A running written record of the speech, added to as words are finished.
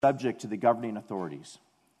subject to the governing authorities,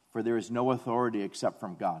 for there is no authority except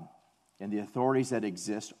from God, and the authorities that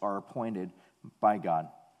exist are appointed by God.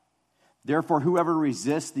 Therefore, whoever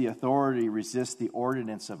resists the authority resists the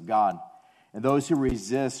ordinance of God, and those who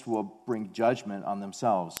resist will bring judgment on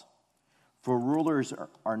themselves. For rulers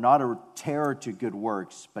are not a terror to good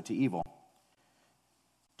works, but to evil.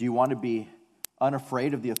 Do you want to be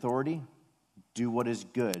unafraid of the authority? Do what is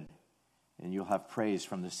good, and you'll have praise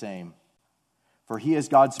from the same. For he is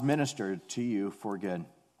God's minister to you for good.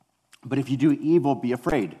 But if you do evil, be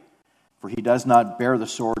afraid, for he does not bear the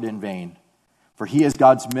sword in vain. For he is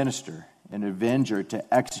God's minister, an avenger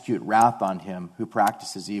to execute wrath on him who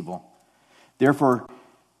practices evil. Therefore,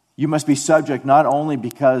 you must be subject not only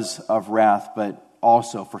because of wrath, but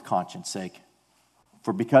also for conscience sake.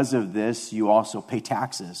 For because of this, you also pay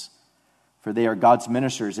taxes, for they are God's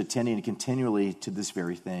ministers attending continually to this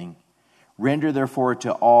very thing. Render therefore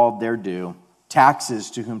to all their due,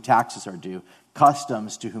 taxes to whom taxes are due,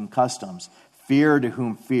 customs to whom customs, fear to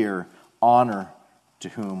whom fear, honor to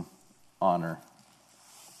whom honor.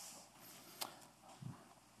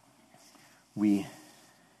 We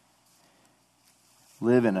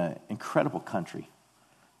live in an incredible country,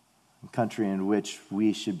 a country in which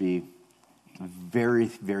we should be very,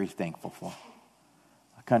 very thankful for.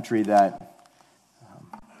 A country that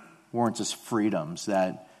warrants us freedoms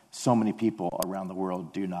that so many people around the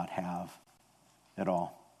world do not have at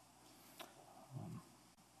all.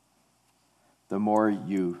 The more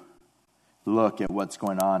you look at what's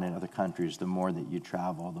going on in other countries, the more that you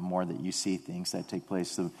travel, the more that you see things that take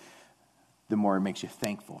place, the more it makes you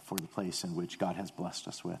thankful for the place in which God has blessed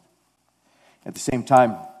us with. At the same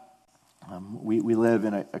time, we live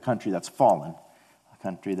in a country that's fallen, a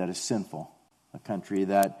country that is sinful, a country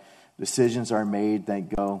that decisions are made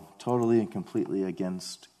that go totally and completely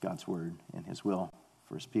against God's word and his will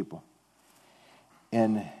for his people.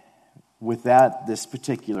 And with that, this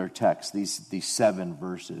particular text, these 7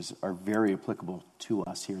 verses are very applicable to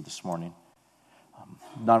us here this morning.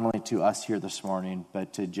 Not only to us here this morning,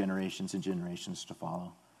 but to generations and generations to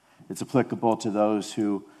follow. It's applicable to those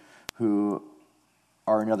who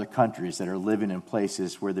are in other countries that are living in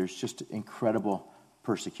places where there's just incredible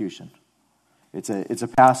persecution. It's a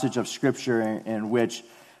passage of Scripture in which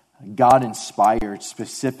God inspired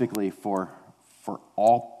specifically for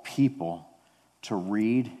all people to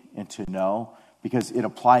read and to know, because it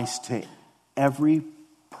applies to every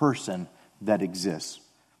person that exists.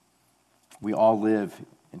 We all live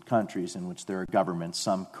in countries in which there are governments,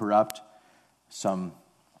 some corrupt, some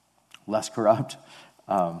less corrupt,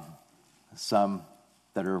 some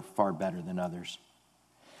that are far better than others.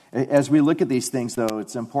 As we look at these things, though,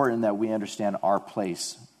 it's important that we understand our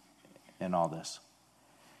place in all this.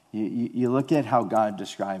 You look at how God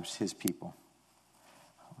describes his people.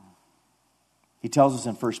 He tells us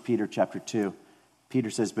in 1 Peter chapter 2, Peter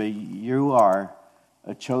says, "But you are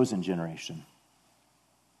a chosen generation,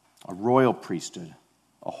 a royal priesthood,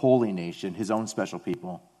 a holy nation, his own special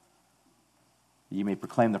people. You may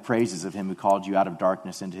proclaim the praises of him who called you out of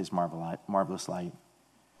darkness into his marvelous light,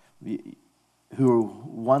 who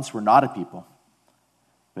once were not a people,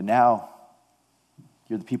 but now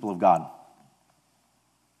you're the people of God.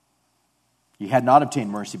 You had not obtained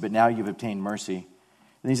mercy, but now you've obtained mercy."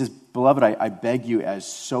 And he says, "Beloved, I beg you as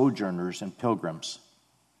sojourners and pilgrims."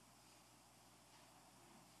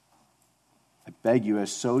 "I beg you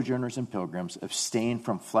as sojourners and pilgrims, abstain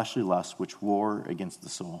from fleshly lusts which war against the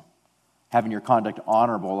soul, having your conduct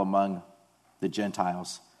honorable among the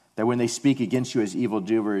Gentiles, that when they speak against you as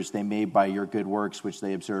evildoers, they may by your good works which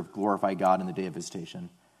they observe glorify God in the day of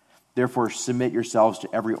visitation. Therefore submit yourselves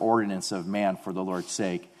to every ordinance of man for the Lord's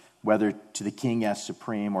sake, whether to the king as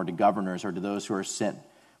supreme or to governors or to those who are sent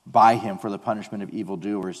by him for the punishment of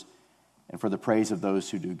evildoers and for the praise of those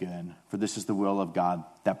who do good. For this is the will of God,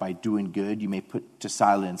 that by doing good you may put to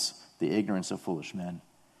silence the ignorance of foolish men."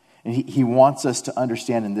 And he wants us to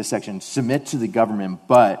understand in this section, submit to the government,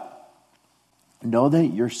 but know that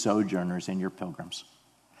you're sojourners and you're pilgrims.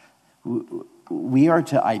 We are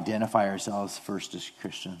to identify ourselves first as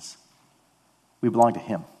Christians. We belong to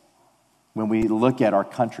him. When we look at our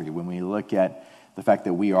country, when we look at the fact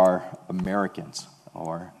that we are Americans,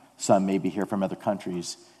 or some may be here from other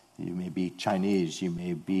countries, you may be Chinese, you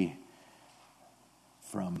may be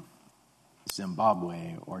from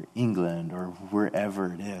Zimbabwe or England or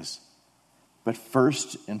wherever it is. But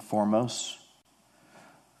first and foremost,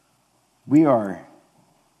 we are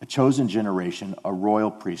a chosen generation, a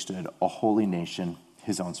royal priesthood, a holy nation,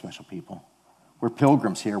 his own special people. We're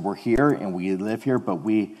pilgrims here. We're here and we live here, but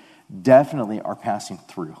we definitely are passing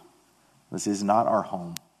through. This is not our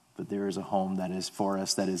home, but there is a home that is for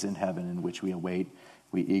us, that is in heaven, in which we await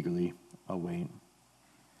we eagerly await.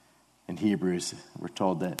 In Hebrews, we're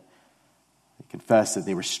told that they confessed that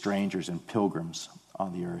they were strangers and pilgrims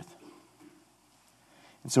on the earth.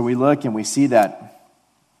 And so we look and we see that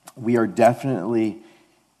we are definitely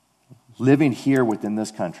living here within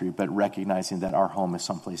this country, but recognizing that our home is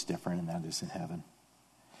someplace different, and that is in heaven.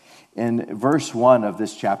 In verse 1 of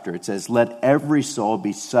this chapter, it says, "Let every soul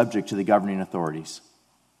be subject to the governing authorities.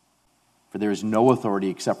 For there is no authority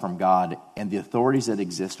except from God, and the authorities that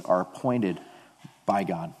exist are appointed by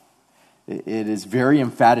God." It is very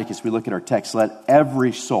emphatic as we look at our text. Let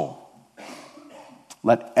every soul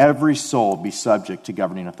be subject to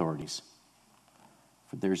governing authorities.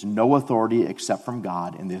 For there is no authority except from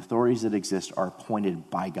God, and the authorities that exist are appointed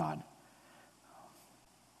by God.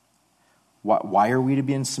 Why are we to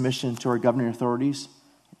be in submission to our governing authorities?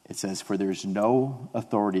 It says, "For there is no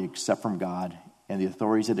authority except from God, and the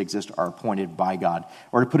authorities that exist are appointed by God."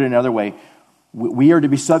 Or to put it another way, we are to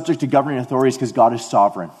be subject to governing authorities because God is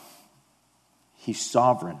sovereign. He's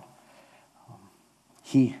sovereign.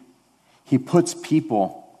 He puts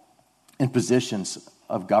people in positions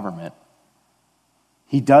of government.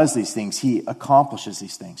 He does these things. He accomplishes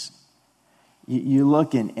these things. You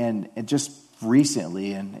look and just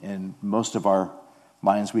recently, in most of our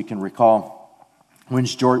minds, we can recall when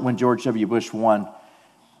George W. Bush won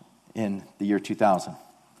in the year 2000.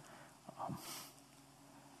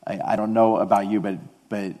 I don't know about you,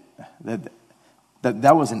 but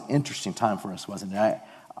that was an interesting time for us, wasn't it?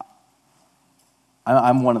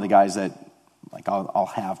 I'm one of the guys that, like,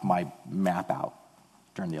 I'll have my map out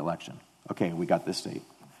during the election. Okay, we got this state.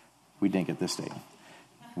 We didn't get this state.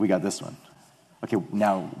 We got this one. Okay,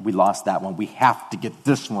 now we lost that one. We have to get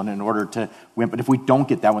this one in order to win. But if we don't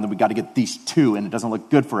get that one, then we got to get these two, and it doesn't look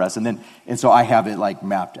good for us. And so I have it like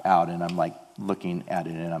mapped out, and I'm like looking at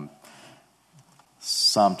it, and I'm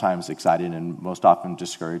sometimes excited and most often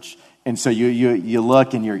discouraged. And so you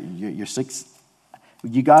look, and you're six.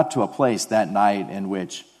 You got to a place that night in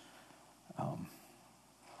which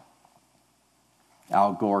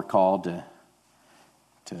Al Gore called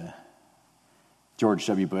to George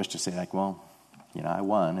W. Bush to say, like, well, I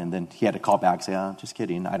won. And then he had to call back and say, oh, just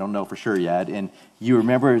kidding. I don't know for sure yet. And you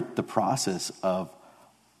remember the process of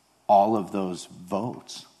all of those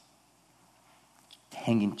votes.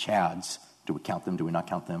 Hanging chads. Do we count them? Do we not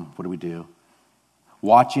count them? What do we do?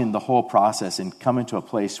 Watching the whole process and coming to a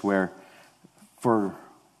place where for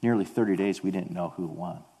nearly 30 days we didn't know who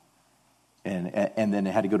won. And then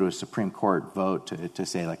it had to go to a Supreme Court vote to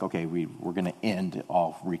say, like, okay, we're going to end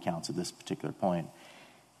all recounts at this particular point.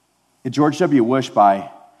 George W. Bush won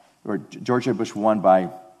by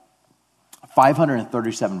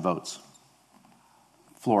 537 votes.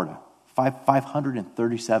 Florida,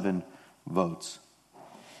 537 votes,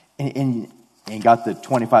 and got the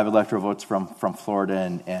 25 electoral votes from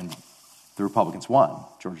Florida, and the Republicans won.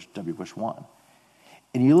 George W. Bush won.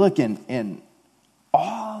 And you look and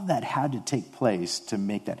all that had to take place to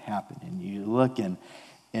make that happen. And you look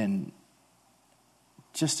and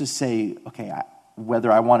just to say, okay,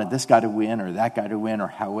 whether I wanted this guy to win or that guy to win or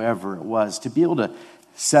however it was, to be able to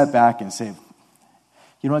set back and say,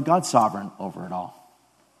 you know what, God's sovereign over it all.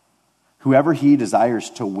 Whoever he desires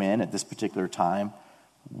to win at this particular time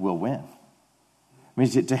will win. I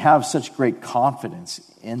mean, to have such great confidence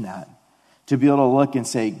in that, to be able to look and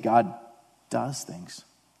say, God does things.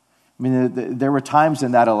 I mean, there were times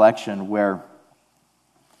in that election where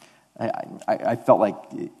I felt like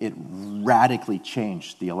it radically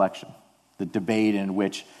changed the election. The debate in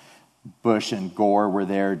which Bush and Gore were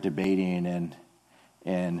there debating,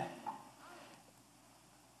 and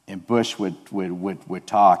Bush would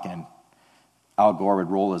talk, and Al Gore would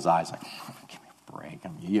roll his eyes like, give me a break. I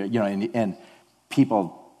mean, and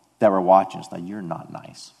people that were watching, it's like, you're not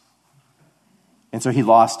nice. And so he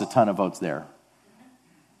lost a ton of votes there.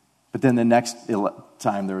 But then the next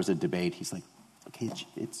time there was a debate, he's like, okay,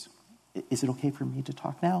 is it okay for me to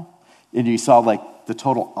talk now? And you saw like the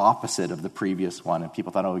total opposite of the previous one, and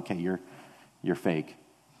people thought, oh, okay, you're fake.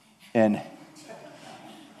 And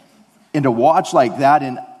to watch like that,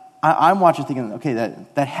 and I'm watching thinking, okay,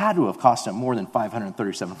 that had to have cost him more than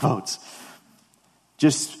 537 votes.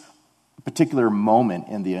 Just a particular moment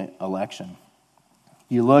in the election.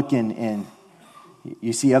 You look and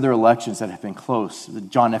you see other elections that have been close.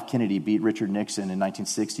 John F. Kennedy beat Richard Nixon in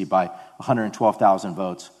 1960 by 112,000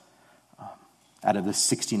 votes out of the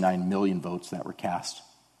 69 million votes that were cast.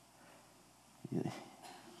 You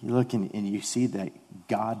look and you see that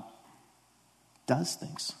God does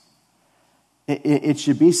things. It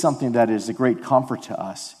should be something that is a great comfort to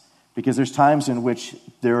us, because there's times in which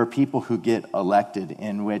there are people who get elected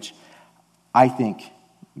in which I think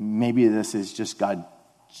maybe this is just God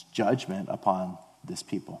judgment upon this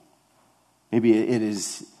people. Maybe it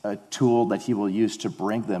is a tool that he will use to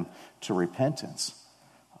bring them to repentance.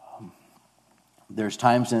 There's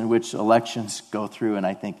times in which elections go through, and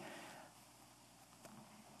I think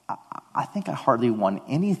I hardly won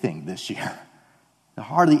anything this year.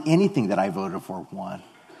 Hardly anything that I voted for won.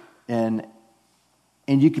 And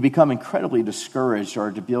you can become incredibly discouraged,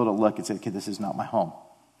 or to be able to look and say, okay, this is not my home.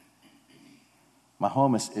 My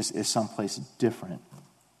home is someplace different.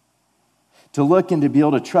 To look and to be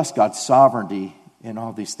able to trust God's sovereignty in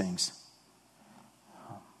all these things.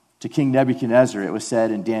 To King Nebuchadnezzar, it was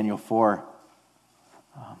said in Daniel 4,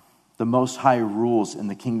 the Most High rules in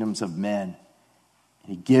the kingdoms of men.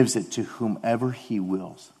 He gives it to whomever he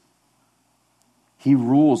wills. He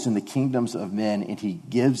rules in the kingdoms of men, and he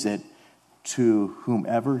gives it to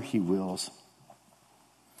whomever he wills.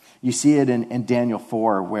 You see it in Daniel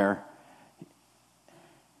 4, where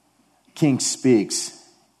King speaks,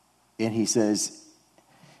 and he says,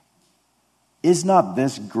 is not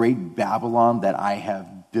this great Babylon that I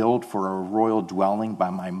have built for a royal dwelling by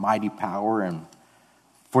my mighty power and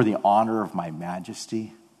for the honor of my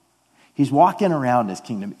majesty? He's walking around his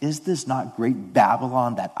kingdom. Is this not great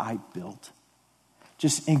Babylon that I built?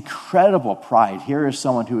 Just incredible pride. Here is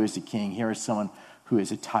someone who is a king. Here is someone who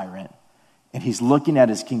is a tyrant. And he's looking at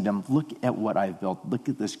his kingdom. Look at what I've built. Look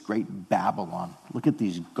at this great Babylon. Look at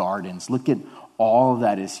these gardens. Look at all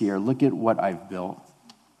that is here. Look at what I've built.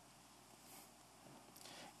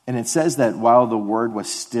 And it says that while the word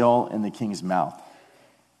was still in the king's mouth,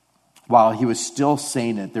 while he was still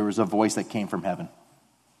saying it, there was a voice that came from heaven.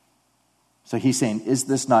 So he's saying, is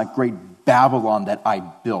this not great Babylon that I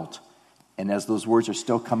built? And as those words are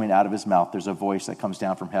still coming out of his mouth, there's a voice that comes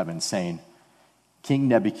down from heaven saying, King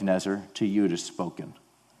Nebuchadnezzar, to you it is spoken.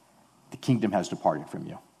 The kingdom has departed from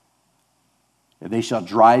you. They shall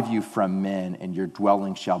drive you from men, and your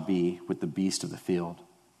dwelling shall be with the beast of the field.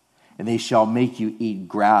 And they shall make you eat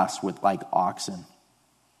grass with like oxen.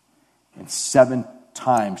 And 7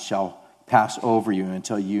 times shall pass over you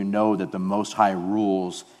until you know that the Most High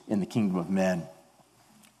rules in the kingdom of men.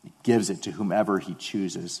 He gives it to whomever he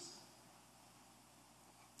chooses.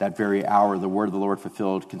 That very hour, the word of the Lord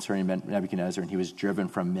fulfilled concerning Nebuchadnezzar, and he was driven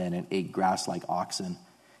from men and ate grass like oxen.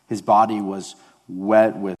 His body was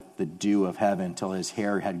wet with the dew of heaven until his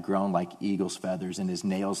hair had grown like eagle's feathers and his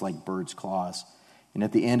nails like bird's claws. And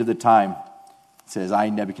at the end of the time, it says, I,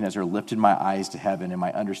 Nebuchadnezzar, lifted my eyes to heaven, and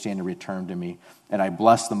my understanding returned to me. And I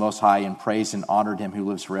blessed the Most High and praised and honored him who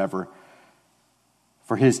lives forever.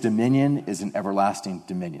 For his dominion is an everlasting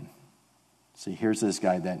dominion. So here's this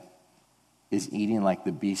guy that is eating like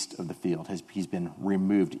the beast of the field. He's been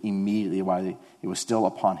removed immediately while it was still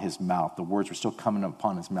upon his mouth. The words were still coming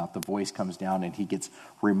upon his mouth. The voice comes down, and he gets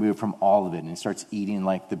removed from all of it, and he starts eating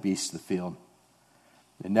like the beast of the field.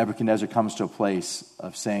 And Nebuchadnezzar comes to a place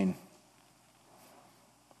of saying,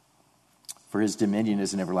 for his dominion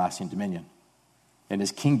is an everlasting dominion, and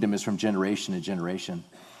his kingdom is from generation to generation.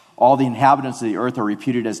 All the inhabitants of the earth are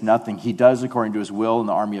reputed as nothing. He does according to his will in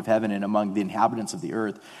the army of heaven and among the inhabitants of the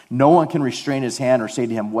earth. No one can restrain his hand or say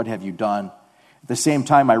to him, what have you done? At the same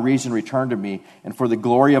time, my reason returned to me, and for the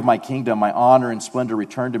glory of my kingdom, my honor and splendor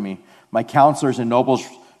returned to me. My counselors and nobles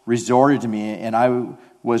resorted to me, and I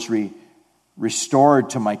was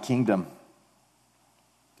restored to my kingdom.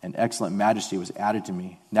 And excellent majesty was added to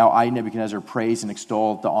me. Now I, Nebuchadnezzar, praise and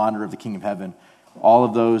extol the honor of the King of heaven, all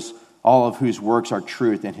of whose works are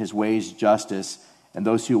truth and his ways justice, and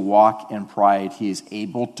those who walk in pride he is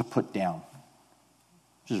able to put down.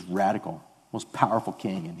 Just radical, most powerful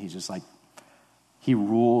king, and he's just like, he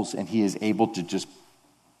rules and he is able to just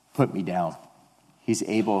put me down. He's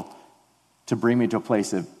able to bring me to a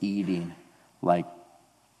place of eating like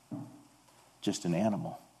just an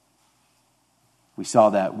animal. We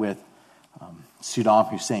saw that with Saddam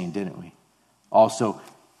Hussein, didn't we? Also,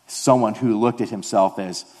 someone who looked at himself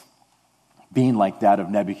as being like that of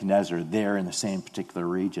Nebuchadnezzar there in the same particular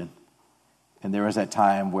region. And there was that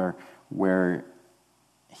time where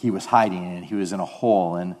he was hiding and he was in a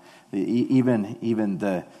hole, and even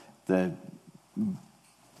the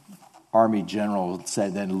army general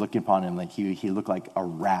said that looking upon him, like he looked like a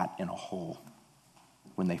rat in a hole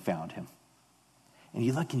when they found him. And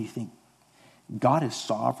you look and you think, God is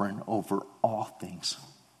sovereign over all things.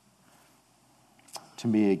 To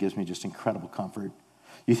me, it gives me just incredible comfort.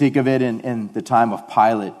 You think of it in the time of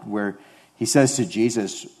Pilate, where he says to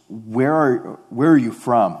Jesus, where are you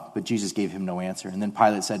from? But Jesus gave him no answer. And then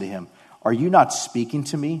Pilate said to him, are you not speaking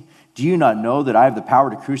to me? Do you not know that I have the power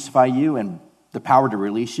to crucify you and the power to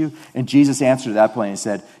release you? And Jesus answered at that point and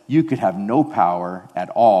said, you could have no power at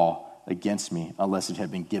all against me unless it had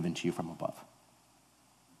been given to you from above.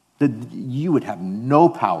 that you would have no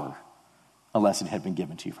power unless it had been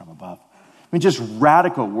given to you from above. I mean, just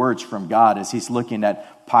radical words from God as he's looking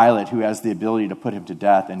at Pilate, who has the ability to put him to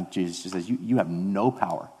death. And Jesus just says, you have no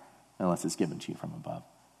power unless it's given to you from above.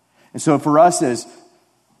 And so for us as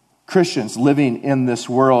Christians living in this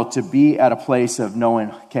world, to be at a place of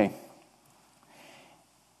knowing, okay,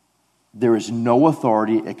 there is no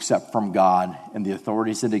authority except from God, and the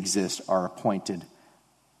authorities that exist are appointed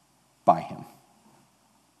by him.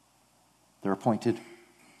 They're appointed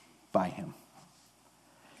by him.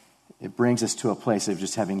 It brings us to a place of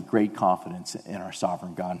just having great confidence in our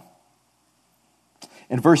sovereign God.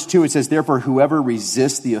 In verse 2, it says, therefore, whoever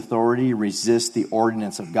resists the authority resists the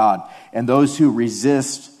ordinance of God, and those who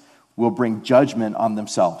resist will bring judgment on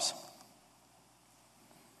themselves.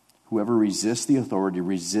 Whoever resists the authority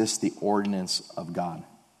resists the ordinance of God,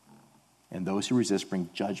 and those who resist bring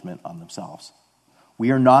judgment on themselves.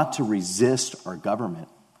 We are not to resist our government.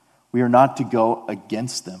 We are not to go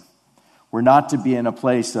against them. We're not to be in a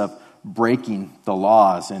place of breaking the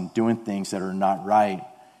laws and doing things that are not right.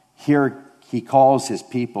 Here, he calls his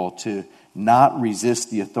people to not resist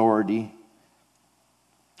the authority,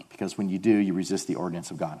 because when you do, you resist the ordinance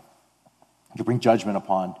of God. You bring judgment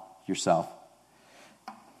upon yourself.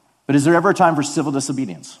 But is there ever a time for civil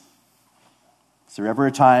disobedience? Is there ever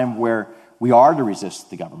a time where we are to resist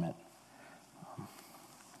the government?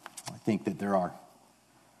 I think that there are.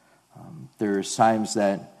 There's times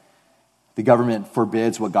that the government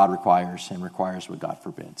forbids what God requires and requires what God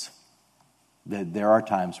forbids. There are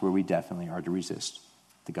times where we definitely are to resist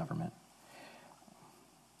the government.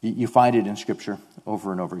 You find it in Scripture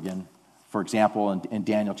over and over again. For example, in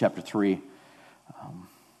Daniel chapter 3,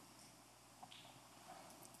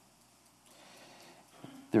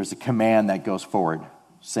 there's a command that goes forward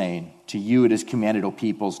saying, to you it is commanded, O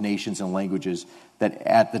peoples, nations, and languages, that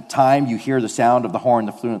at the time you hear the sound of the horn,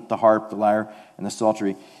 the flute, the harp, the lyre, and the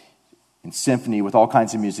psaltery, and symphony with all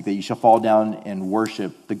kinds of music, that you shall fall down and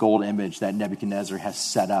worship the gold image that Nebuchadnezzar has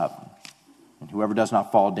set up. And whoever does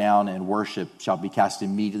not fall down and worship shall be cast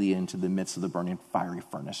immediately into the midst of the burning fiery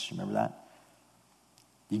furnace. Remember that?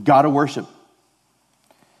 You got to worship.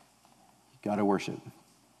 You got to worship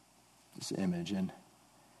this image. And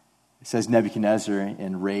it says Nebuchadnezzar,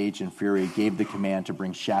 in rage and fury, gave the command to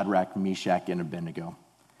bring Shadrach, Meshach, and Abednego.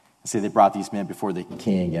 And so they brought these men before the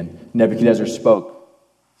king, and Nebuchadnezzar spoke.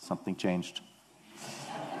 Something changed.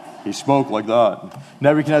 He spoke like that.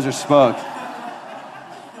 Nebuchadnezzar spoke.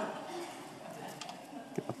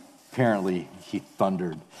 Apparently, he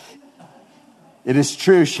thundered. It is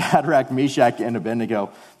true, Shadrach, Meshach, and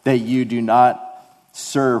Abednego, that you do not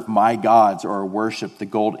serve my gods or worship the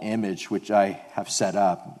gold image which I have set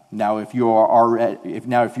up. Now, if you are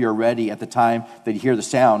ready at the time that you hear the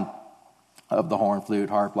sound of the horn, flute,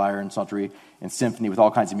 harp, lyre, and psaltery, and symphony with all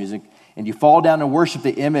kinds of music, and you fall down and worship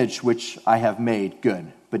the image which I have made,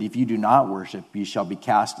 good. But if you do not worship, you shall be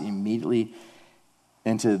cast immediately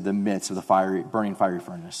into the midst of the burning fiery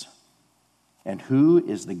furnace. And who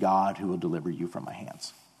is the God who will deliver you from my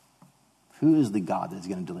hands? Who is the God that's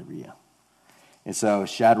going to deliver you? And so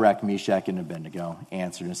Shadrach, Meshach, and Abednego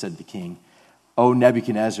answered and said to the king, O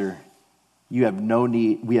Nebuchadnezzar, we have no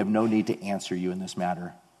need to answer you in this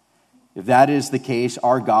matter. If that is the case,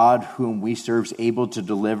 our God, whom we serve, is able to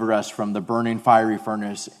deliver us from the burning fiery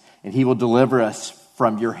furnace, and he will deliver us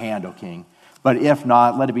from your hand, O king. But if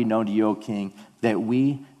not, let it be known to you, O king, that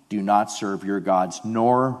we do not serve your gods,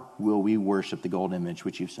 nor will we worship the gold image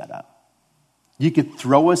which you've set up. You could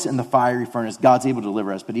throw us in the fiery furnace. God's able to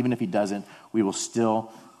deliver us, but even if he doesn't, we will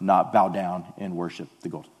still not bow down and worship the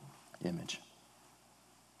gold image.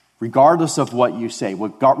 Regardless of what you say,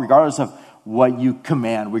 regardless of what you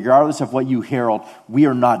command, regardless of what you herald, we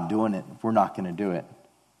are not doing it. We're not going to do it.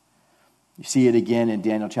 You see it again in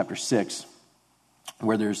Daniel chapter 6,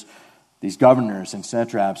 where there's these governors and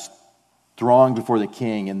satraps thronged before the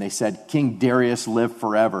king, and they said, King Darius live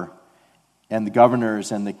forever. And the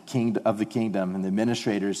governors and the king of the kingdom and the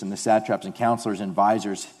administrators and the satraps and counselors and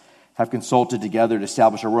advisors have consulted together to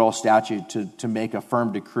establish a royal statute to make a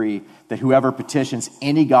firm decree that whoever petitions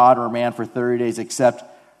any god or man for 30 days except,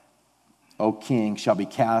 O king, shall be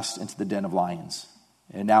cast into the den of lions.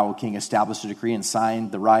 And now, O king, establish a decree and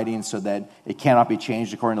sign the writing so that it cannot be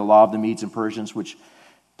changed according to the law of the Medes and Persians, which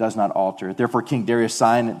does not alter. Therefore, King Darius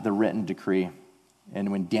signed the written decree. And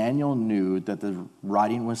when Daniel knew that the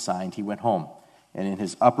writing was signed, he went home. And in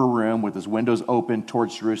his upper room, with his windows open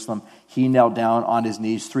towards Jerusalem, he knelt down on his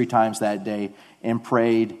knees 3 times that day and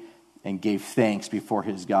prayed and gave thanks before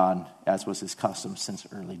his God, as was his custom since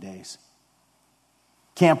early days.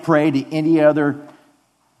 Can't pray to any other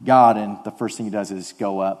God, and the first thing he does is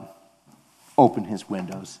go up, open his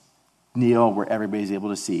windows, kneel where everybody's able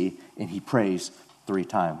to see, and he prays 3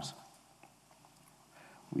 times.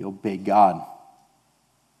 We obey God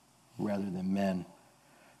rather than men.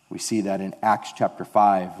 We see that in Acts chapter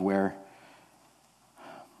 5, where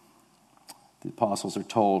the apostles are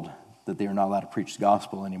told that they are not allowed to preach the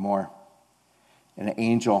gospel anymore. And an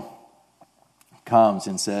angel comes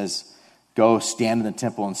and says, "Go stand in the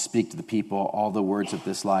temple and speak to the people all the words of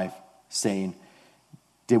this life, saying,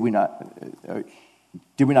 Did we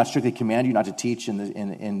not strictly command you not to teach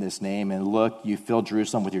in this name? And look, you fill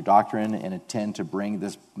Jerusalem with your doctrine and intend to bring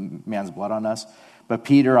this man's blood on us." But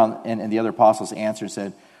Peter and the other apostles answered and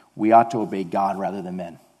said, "We ought to obey God rather than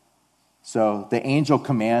men." So the angel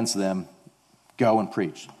commands them, go and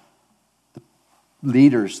preach.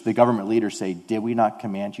 The government leaders say, "Did we not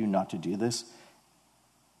command you not to do this?"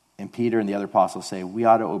 And Peter and the other apostles say, "We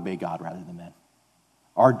ought to obey God rather than men."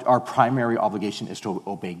 Our primary obligation is to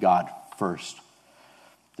obey God first.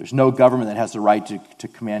 There's no government that has the right to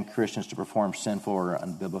command Christians to perform sinful or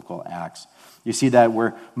unbiblical acts. You see that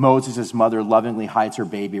where Moses' mother lovingly hides her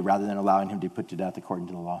baby rather than allowing him to be put to death according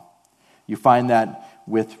to the law. You find that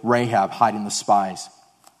with Rahab hiding the spies.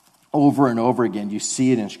 Over and over again, you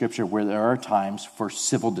see it in Scripture where there are times for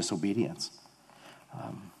civil disobedience.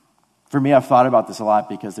 For me, I've thought about this a lot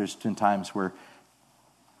because there's been times where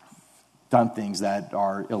I've done things that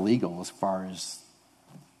are illegal as far as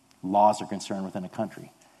laws are concerned within a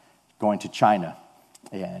country. Going to China,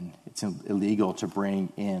 and it's illegal to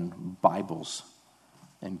bring in Bibles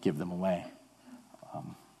and give them away.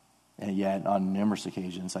 And yet, on numerous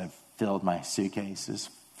occasions, I've filled my suitcases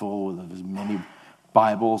full of as many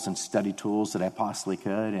Bibles and study tools that I possibly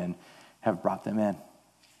could and have brought them in.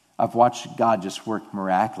 I've watched God just work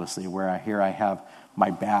miraculously where I have my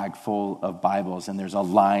bag full of Bibles and there's a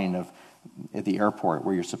line at the airport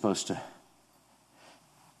where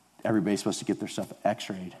everybody's supposed to get their stuff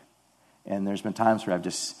x-rayed. And there's been times where I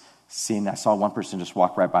saw one person just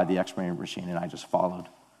walk right by the x-ray machine and I just followed.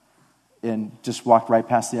 And just walked right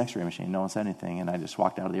past the x-ray machine. No one said anything and I just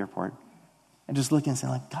walked out of the airport. And just looking and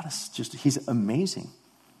saying, like, God is he's amazing.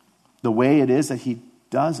 The way it is that he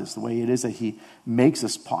does this, the way it is that he makes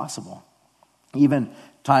this possible. Even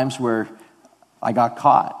times where I got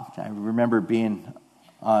caught. I remember being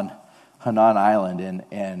on Hainan Island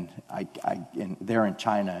and there in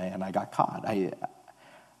China, and I got caught.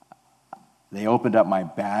 They opened up my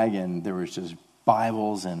bag, and there was just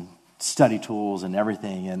Bibles and study tools and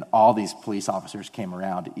everything, and all these police officers came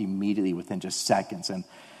around immediately within just seconds, and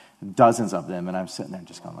dozens of them, and I'm sitting there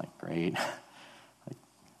just going like, great.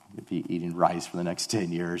 I'd be eating rice for the next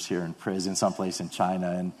 10 years here in prison someplace in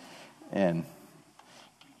China, and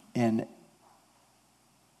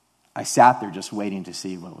I sat there just waiting to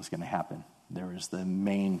see what was going to happen. There was the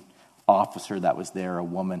main officer that was there, a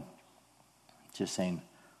woman, just saying,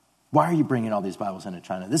 "Why are you bringing all these Bibles into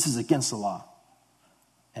China? This is against the law."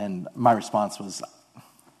 And my response was,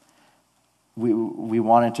 we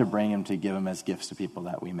wanted to bring them to give them as gifts to people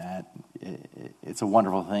that we met. It's a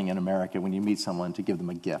wonderful thing in America when you meet someone to give them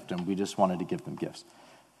a gift, and we just wanted to give them gifts.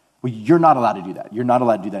 Well, you're not allowed to do that. You're not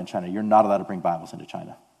allowed to do that in China. You're not allowed to bring Bibles into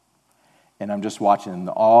China. And I'm just watching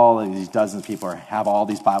all of these dozens of people have all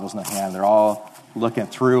these Bibles in their hand. They're all looking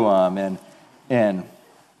through them, and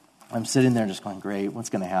I'm sitting there just going, great, what's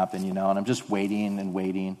going to happen, And I'm just waiting and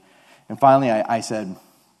waiting. And finally I said,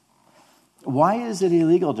 "Why is it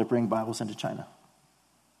illegal to bring Bibles into China?"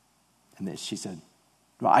 And she said,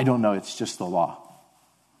 "Well, I don't know. It's just the law."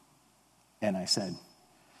 And I said,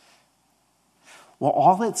 "Well,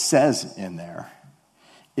 all it says in there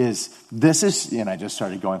is and I just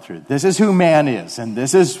started going through, this is who man is, and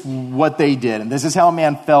this is what they did, and this is how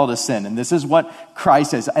man fell to sin, and this is what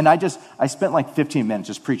Christ is." And I spent like 15 minutes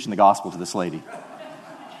just preaching the gospel to this lady.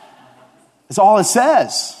 That's all it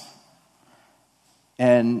says.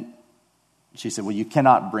 And she said, "Well, you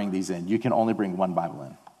cannot bring these in. You can only bring one Bible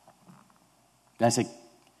in." And I said,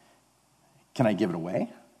 "Can I give it away?"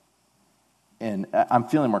 And I'm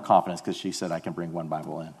feeling more confidence because she said I can bring one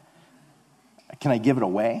Bible in. "Can I give it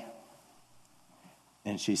away?"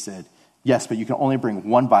 And she said, "Yes, but you can only bring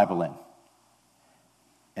one Bible in."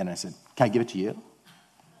 And I said, "Can I give it to you?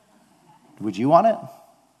 Would you want it?"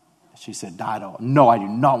 She said, "No, I do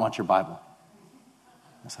not want your Bible."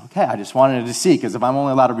 I said, "Okay, I just wanted to see, because if I'm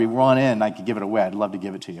only allowed to bring one in, I could give it away. I'd love to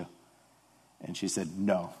give it to you." And she said,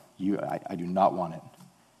 "No, I do not want it."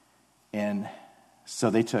 And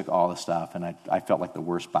so they took all the stuff, and I felt like the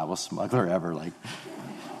worst Bible smuggler ever. Like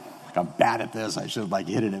I'm bad at this. I should have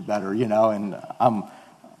hidden it better, And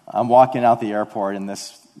I'm walking out the airport, and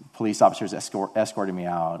this police officer is escorting me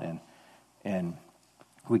out, and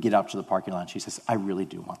we get up to the parking lot. And she says, "I really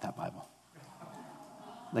do want that Bible."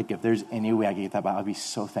 Like, if there's any way I could get that Bible, I'd be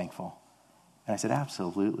so thankful. And I said,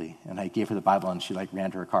 absolutely. And I gave her the Bible, and she, like,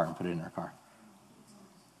 ran to her car and put it in her car.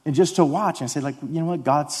 And just to watch and say, like, you know what?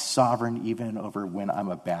 God's sovereign even over when I'm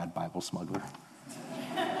a bad Bible smuggler.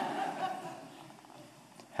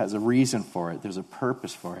 Has a reason for it. There's a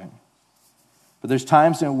purpose for it. But there's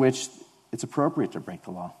times in which it's appropriate to break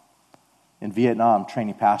the law. In Vietnam,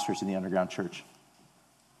 training pastors in the underground church.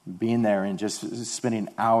 Being there and just spending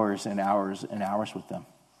hours and hours and hours with them.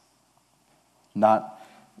 Not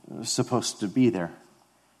supposed to be there.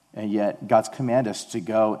 And yet, God's commanded us to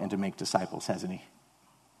go and to make disciples, hasn't he?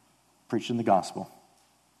 Preaching the gospel.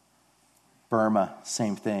 Burma,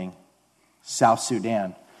 same thing. South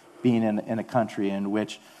Sudan, being in a country in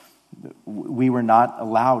which we were not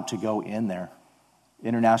allowed to go in there.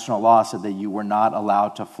 International law said that you were not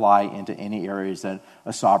allowed to fly into any areas that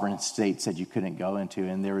a sovereign state said you couldn't go into.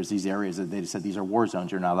 And there was these areas that they said, these are war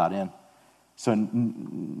zones, you're not allowed in. So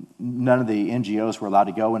none of the NGOs were allowed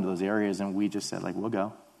to go into those areas, and we just said, like, we'll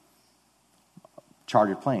go.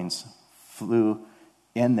 Chartered planes, flew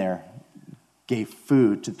in there, gave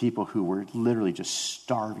food to people who were literally just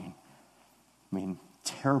starving. I mean,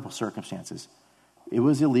 terrible circumstances. It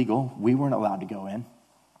was illegal. We weren't allowed to go in.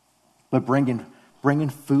 But bringing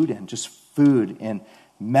food in, just food and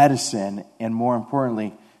medicine, and more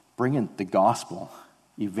importantly, bringing the gospel,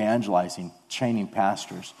 evangelizing, training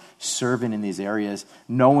pastors, serving in these areas,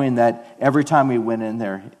 knowing that every time we went in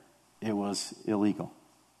there, it was illegal.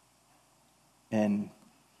 And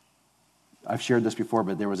I've shared this before,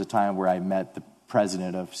 but there was a time where I met the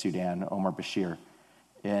president of Sudan, Omar Bashir,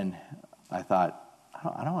 and I thought,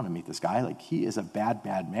 I don't want to meet this guy. Like, he is a bad,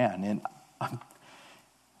 bad man. And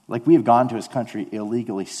like, we have gone to his country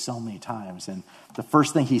illegally so many times. And the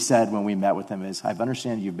first thing he said when we met with him is, I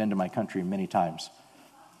understand you've been to my country many times.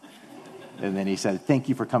 And then he said, thank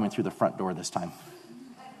you for coming through the front door this time.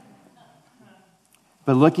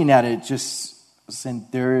 But looking at it, just saying,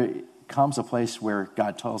 there comes a place where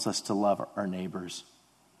God tells us to love our neighbors.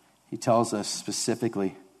 He tells us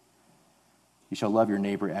specifically, you shall love your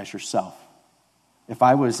neighbor as yourself. If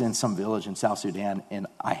I was in some village in South Sudan and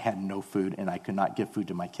I had no food and I could not give food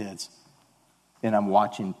to my kids, and I'm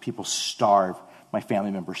watching people starve, my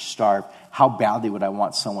family members starve, how badly would I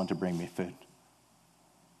want someone to bring me food?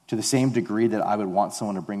 To the same degree that I would want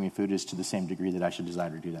someone to bring me food is to the same degree that I should desire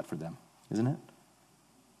to do that for them, isn't it?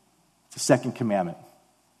 It's the second commandment.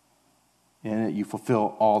 And you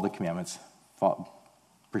fulfill all the commandments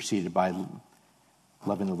preceded by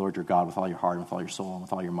loving the Lord your God with all your heart, and with all your soul, and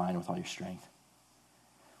with all your mind, and with all your strength.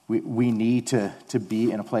 We need to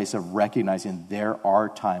be in a place of recognizing there are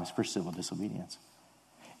times for civil disobedience.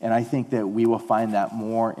 And I think that we will find that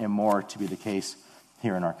more and more to be the case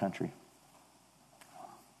here in our country.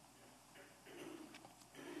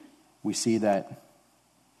 We see that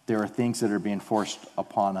there are things that are being forced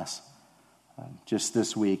upon us. Just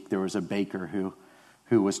this week, there was a baker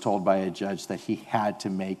who was told by a judge that he had to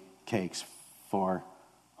make cakes for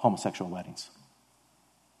homosexual weddings.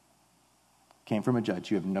 Came from a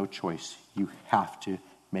judge. You have no choice. You have to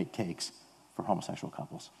make cakes for homosexual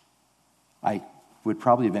couples. I would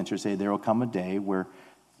probably venture to say there will come a day where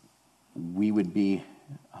we would be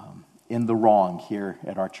in the wrong here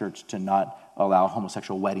at our church to not allow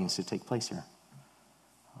homosexual weddings to take place here.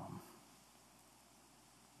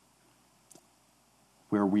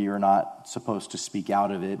 Where we are not supposed to speak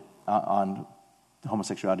out of it on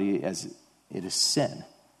homosexuality as it is sin.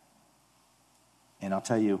 And I'll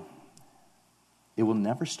tell you, it will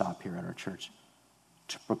never stop here at our church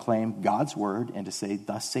to proclaim God's word and to say,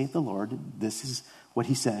 thus saith the Lord, this is what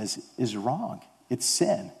he says is wrong. It's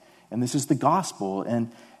sin. And this is the gospel.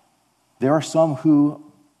 And there are some who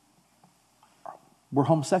were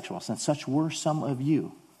homosexuals, and such were some of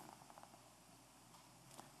you.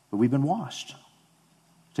 But we've been washed.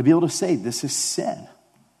 To be able to say this is sin.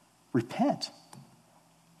 Repent.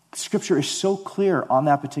 Scripture is so clear on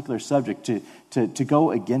that particular subject. To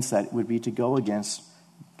go against that would be to go against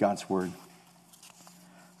God's word.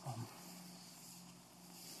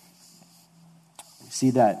 We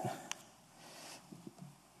see that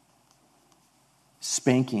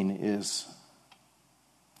spanking is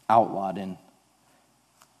outlawed in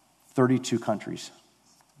 32 countries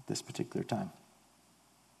at this particular time.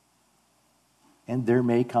 And there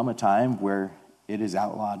may come a time where it is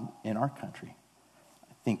outlawed in our country.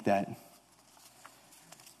 I think that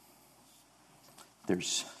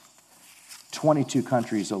there's 22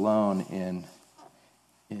 countries alone in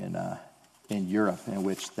Europe in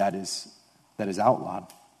which that is outlawed.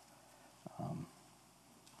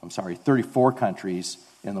 34 countries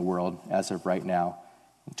in the world as of right now,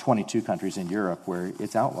 and 22 countries in Europe where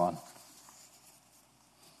it's outlawed.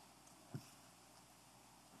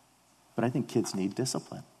 But I think kids need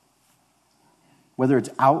discipline. Whether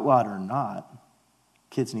it's outlawed or not,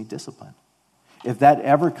 kids need discipline. If that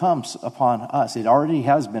ever comes upon us, it already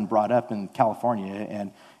has been brought up in California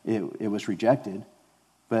and it was rejected,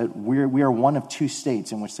 but we are one of 2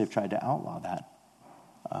 states in which they've tried to outlaw that.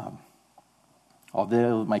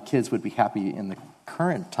 Although my kids would be happy in the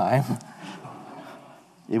current time,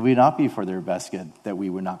 it would not be for their best good that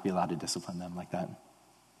we would not be allowed to discipline them like that.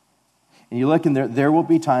 And you look, and there will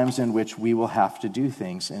be times in which we will have to do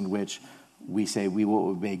things in which we say we will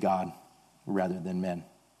obey God rather than men.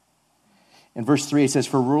 In verse 3, it says,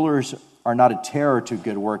 "For rulers are not a terror to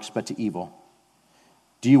good works, but to evil.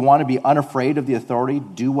 Do you want to be unafraid of the authority?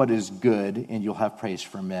 Do what is good, and you'll have praise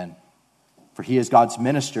from men. For he is God's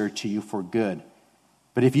minister to you for good.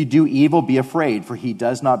 But if you do evil, be afraid, for he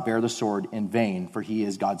does not bear the sword in vain, for he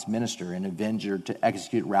is God's minister, an avenger to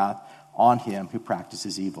execute wrath on him who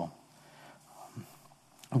practices evil."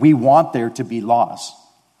 We want there to be laws,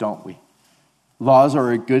 don't we? Laws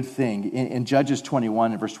are a good thing. In Judges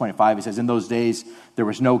 21 and verse 25, it says, "In those days there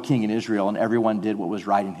was no king in Israel, and everyone did what was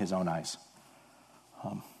right in his own eyes."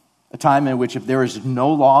 A time in which if there is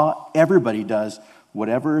no law, everybody does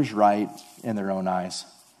whatever is right in their own eyes.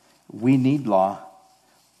 We need law.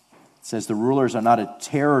 It says the rulers are not a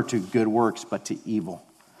terror to good works, but to evil.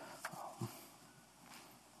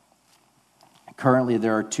 Currently,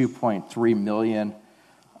 there are 2.3 million,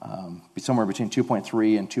 somewhere between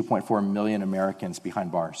 2.3 and 2.4 million Americans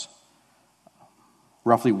behind bars.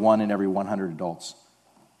 Roughly 1 in every 100 adults.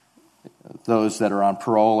 Those that are on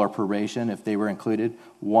parole or probation, if they were included,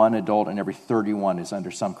 1 adult in every 31 is under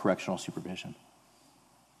some correctional supervision.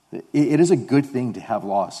 It is a good thing to have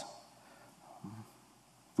laws.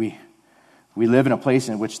 We live in a place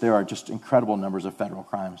in which there are just incredible numbers of federal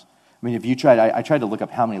crimes. I mean, if you I tried to look up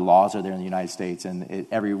how many laws are there in the United States, and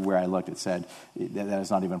everywhere I looked, it said that is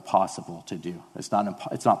not even possible to do. It's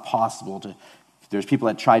not possible to. There's people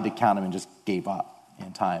that tried to count them and just gave up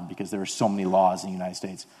in time because there are so many laws in the United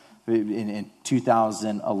States. In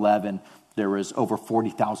 2011, there was over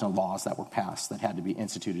 40,000 laws that were passed that had to be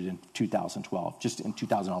instituted in 2012. Just in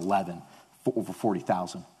 2011, over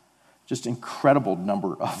 40,000. Just incredible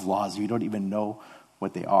number of laws. You don't even know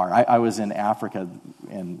what they are. I was in Africa,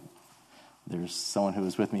 and there's someone who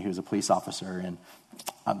was with me who was a police officer,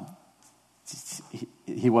 and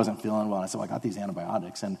he wasn't feeling well. And I said, "Well, I got these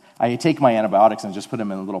antibiotics." And I take my antibiotics and just put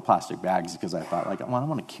them in little plastic bags because I thought, well, I don't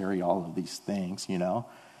want to carry all of these things,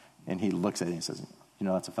 And he looks at it and he says,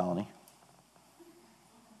 "That's a felony.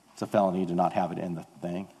 It's a felony to not have it in the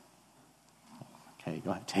thing." Okay,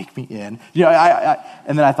 go ahead, take me in.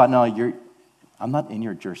 And then I thought, no, I'm not in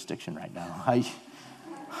your jurisdiction right now.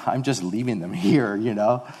 I'm just leaving them here,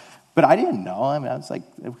 But I didn't know. I mean, I was like,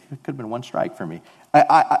 it could have been one strike for me.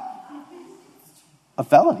 A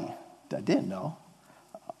felony. I didn't know.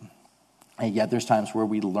 And yet there's times where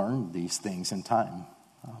we learn these things in time.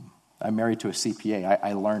 I'm married to a CPA.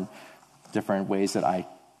 I learned different ways that I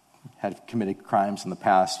had committed crimes in the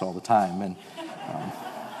past all the time. And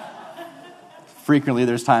frequently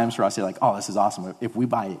there's times where I say, oh, this is awesome. If we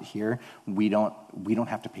buy it here, we don't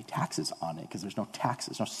have to pay taxes on it because there's no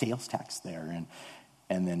taxes, no sales tax there.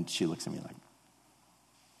 And then she looks at me like,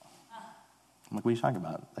 I'm like, what are you talking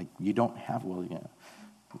about? Like, you don't have,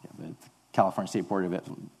 the California State Board of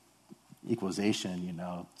Equalization,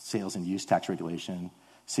 sales and use tax regulation,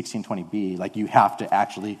 1620B, like you have to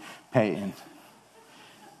actually pay. And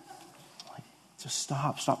like, just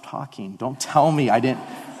stop talking. Don't tell me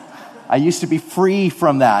I used to be free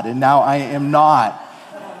from that, and now I am not.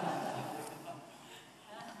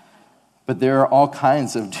 But there are all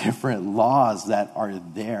kinds of different laws that are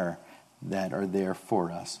there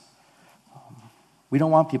for us. We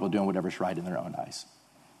don't want people doing whatever's right in their own eyes.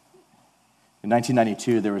 In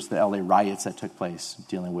 1992, there was the LA riots that took place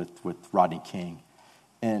dealing with Rodney King.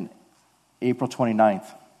 And April 29th,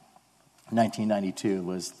 1992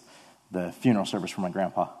 was the funeral service for my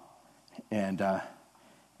grandpa. And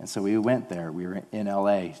so we went there. We were in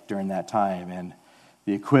LA during that time. And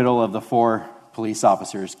the acquittal of the 4 police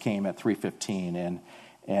officers came at 3:15.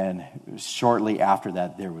 And shortly after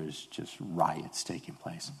that, there was just riots taking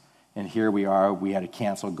place. And here we are. We had to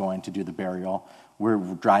cancel going to do the burial. We're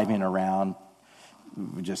driving around.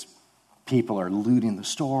 Just people are looting the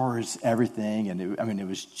stores, everything. And it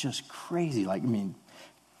was just crazy.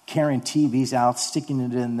 Carrying TVs out, sticking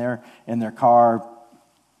it in their car.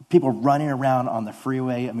 People running around on the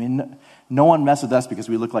freeway. No one messed with us because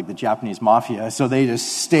we look like the Japanese mafia, so they just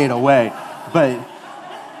stayed away. But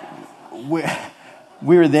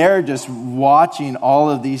we were there just watching all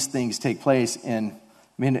of these things take place. And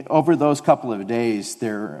over those couple of days,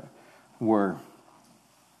 there were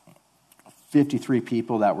 53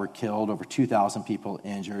 people that were killed, over 2,000 people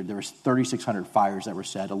injured. There was 3,600 fires that were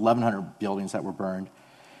set, 1,100 buildings that were burned,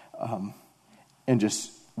 and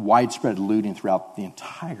just widespread looting throughout the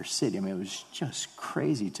entire city. I mean, it was just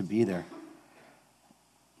crazy to be there.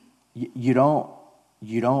 You don't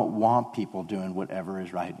want people doing whatever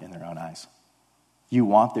is right in their own eyes. You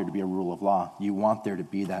want there to be a rule of law. You want there to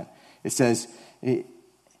be that. It says,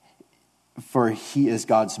 for he is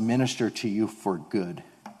God's minister to you for good.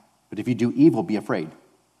 But if you do evil, be afraid.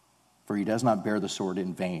 For he does not bear the sword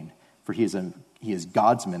in vain. For he is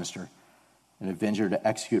God's minister, an avenger to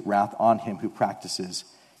execute wrath on him who practices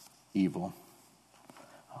evil.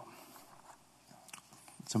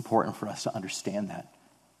 It's important for us to understand that.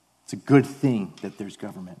 It's a good thing that there's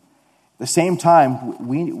government. At the same time,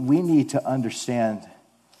 we need to understand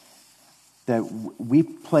that we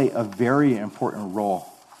play a very important role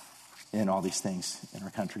in all these things in our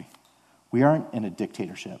country. We aren't in a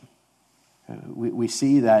dictatorship. We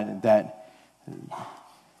see that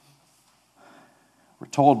we're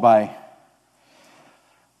told by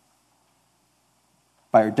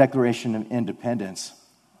our Declaration of Independence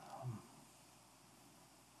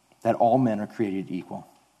that all men are created equal.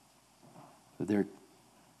 That they're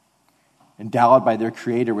endowed by their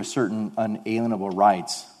Creator with certain unalienable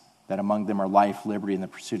rights, that among them are life, liberty, and the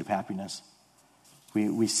pursuit of happiness.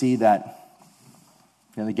 We see that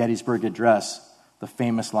in the Gettysburg Address, the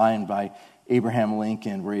famous line by Abraham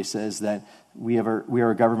Lincoln, where he says that we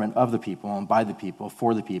are a government of the people and by the people,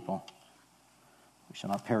 for the people. We shall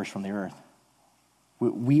not perish from the earth.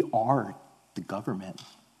 We are the government.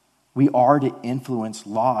 We are to influence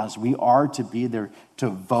laws. We are to be there to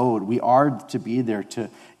vote. We are to be there to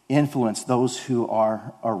influence those who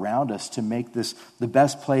are around us to make this the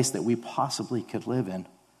best place that we possibly could live in.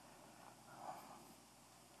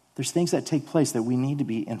 There's things that take place that we need to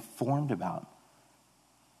be informed about.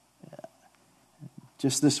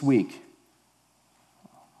 Just this week,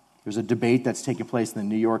 there's a debate that's taking place in the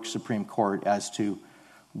New York Supreme Court as to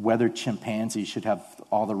whether chimpanzees should have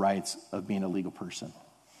all the rights of being a legal person.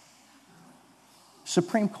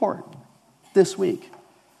 Supreme Court, this week.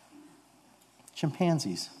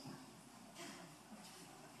 Chimpanzees.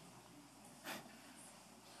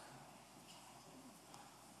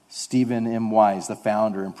 Stephen M. Wise, the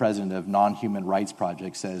founder and president of Non-Human Rights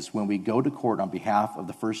Project, says, when we go to court on behalf of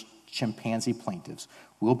the first chimpanzee plaintiffs,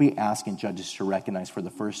 we'll be asking judges to recognize for the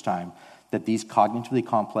first time that these cognitively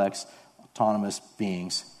complex, autonomous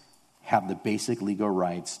beings have the basic legal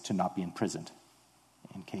rights to not be imprisoned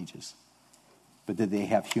in cages, but that they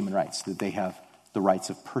have human rights, that they have the rights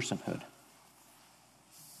of personhood.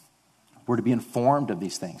 We're to be informed of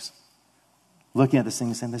these things. Looking at this thing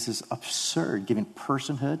and saying, this is absurd, giving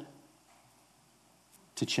personhood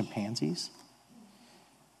to chimpanzees.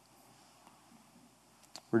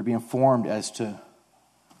 We're to be informed as to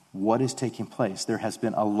what is taking place. There has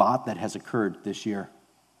been a lot that has occurred this year.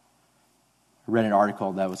 I read an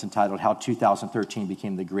article that was entitled, How 2013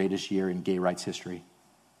 Became the Greatest Year in Gay Rights History.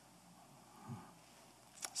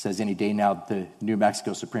 It says, any day now, the New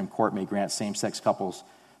Mexico Supreme Court may grant same-sex couples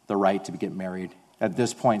the right to get married. At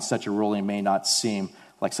this point, such a ruling may not seem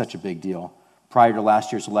like such a big deal. Prior to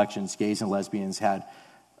last year's elections, gays and lesbians had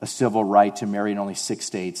a civil right to marry in only 6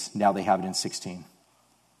 states. Now they have it in 16.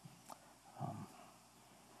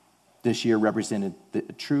 This year represented the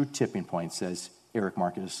true tipping point, says Eric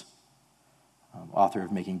Marcus, author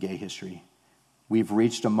of Making Gay History. We've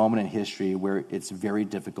reached a moment in history where it's very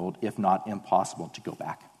difficult, if not impossible, to go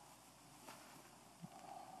back.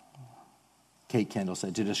 Kate Kendall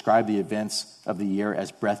said, to describe the events of the year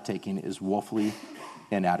as breathtaking is woefully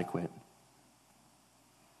inadequate.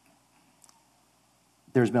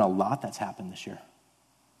 There's been a lot that's happened this year.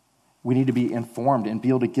 We need to be informed and be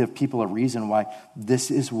able to give people a reason why this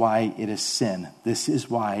is why it is sin. This is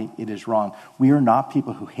why it is wrong. We are not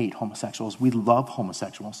people who hate homosexuals. We love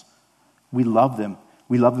homosexuals. We love them.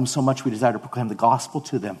 We love them so much we desire to proclaim the gospel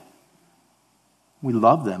to them. We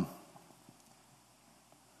love them.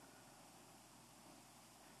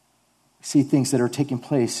 We see things that are taking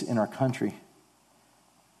place in our country.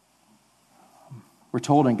 We're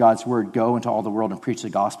told in God's word, go into all the world and preach the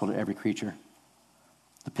gospel to every creature.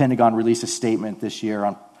 The Pentagon released a statement this year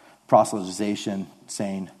on proselytization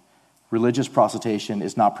saying, religious proselytization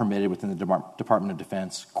is not permitted within the Department of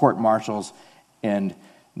Defense. Court-martials and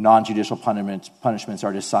non-judicial punishments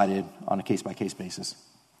are decided on a case-by-case basis.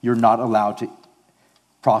 You're not allowed to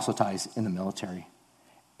proselytize in the military.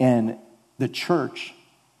 And the church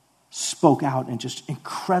spoke out in just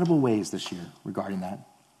incredible ways this year regarding that.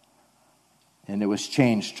 And it was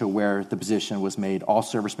changed to where the position was made. All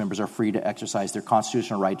service members are free to exercise their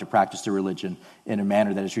constitutional right to practice their religion in a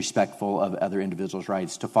manner that is respectful of other individuals'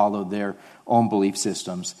 rights, to follow their own belief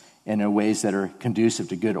systems and in ways that are conducive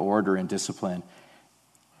to good order and discipline,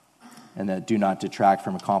 and that do not detract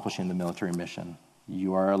from accomplishing the military mission.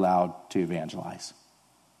 You are allowed to evangelize.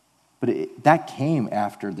 But that came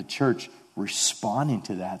after the church responding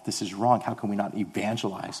to that. This is wrong. How can we not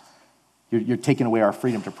evangelize? You're taking away our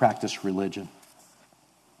freedom to practice religion.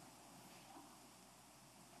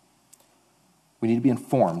 We need to be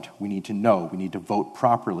informed. We need to know. We need to vote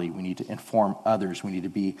properly. We need to inform others. We need to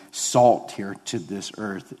be salt here to this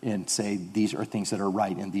earth and say these are things that are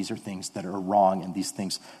right and these are things that are wrong and these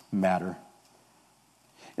things matter.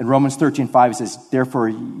 In Romans 13:5 it says, therefore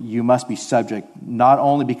you must be subject not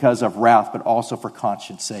only because of wrath but also for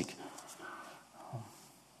conscience sake.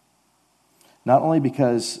 Not only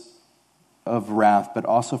because of wrath, but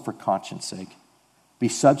also for conscience sake. Be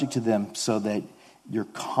subject to them so that your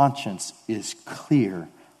conscience is clear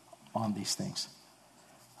on these things.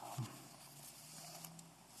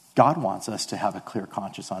 God wants us to have a clear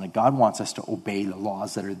conscience on it. God wants us to obey the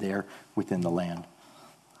laws that are there within the land.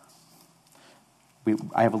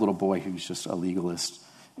 I have a little boy who's just a legalist,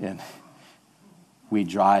 and we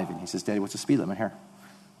drive, and he says, Daddy, what's the speed limit here?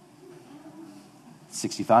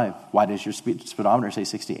 65. Why does your speedometer say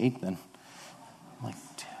 68 then? I'm like,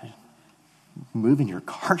 dude, move in your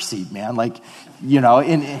car seat, man. Like,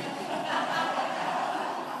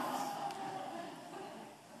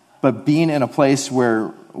 but being in a place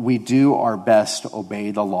where we do our best to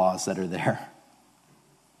obey the laws that are there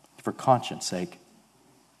for conscience sake.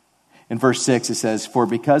 In verse 6, it says, for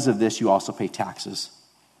because of this you also pay taxes,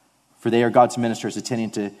 for they are God's ministers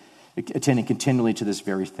attending continually to this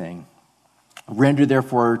very thing. Render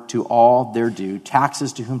therefore to all their due,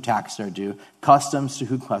 taxes to whom taxes are due, customs to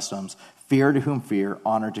whom customs, fear to whom fear,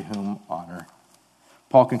 honor to whom honor.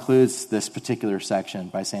 Paul concludes this particular section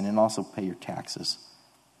by saying, and also pay your taxes.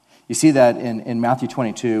 You see that in Matthew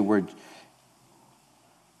 22, where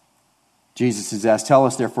Jesus is asked, tell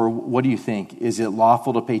us therefore, what do you think? Is it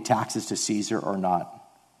lawful to pay taxes to Caesar or not?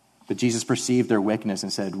 But Jesus perceived their wickedness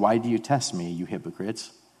and said, why do you test me, you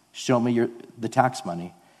hypocrites? Show me the tax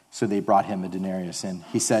money. So they brought him a denarius, and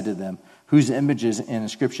he said to them, whose images and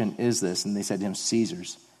inscription is this? And they said to him,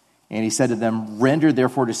 Caesar's. And he said to them, render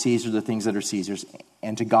therefore to Caesar the things that are Caesar's,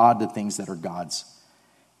 and to God the things that are God's.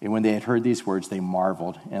 And when they had heard these words, they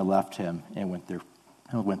marveled and left him and went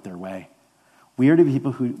their way. We are the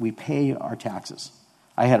people who we pay our taxes.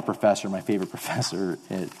 I had a professor, my favorite professor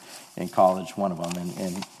in college, one of them,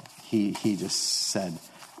 and he just said,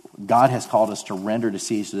 God has called us to render to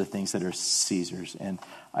Caesar the things that are Caesar's. And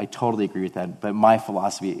I totally agree with that. But my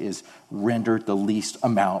philosophy is render the least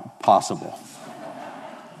amount possible.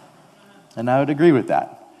 And I would agree with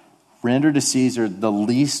that. Render to Caesar the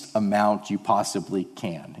least amount you possibly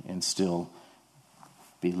can and still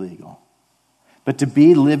be legal. But to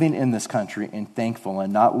be living in this country and thankful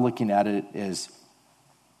and not looking at it as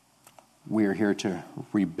we're here to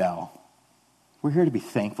rebel. We're here to be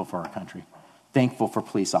thankful for our country. Thankful for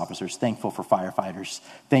police officers, thankful for firefighters,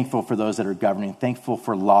 thankful for those that are governing, thankful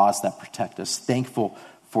for laws that protect us, thankful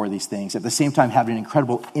for these things. At the same time, having an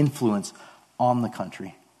incredible influence on the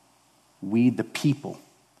country. We the people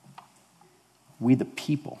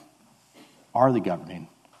are the governing,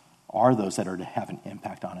 are those that are to have an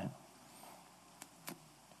impact on it.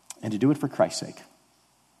 And to do it for Christ's sake.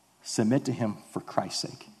 Submit to him for Christ's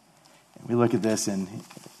sake. And we look at this and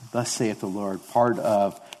thus saith the Lord, part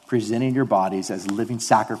of presenting your bodies as living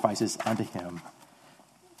sacrifices unto him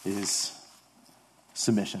is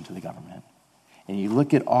submission to the government. And you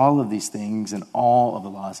look at all of these things and all of the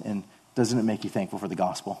laws, and doesn't it make you thankful for the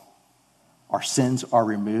gospel? Our sins are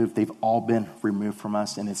removed. They've all been removed from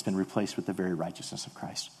us, and it's been replaced with the very righteousness of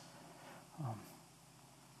Christ.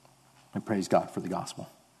 And praise God for the gospel,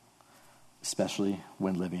 especially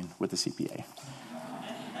when living with a CPA.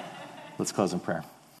 Let's close in prayer.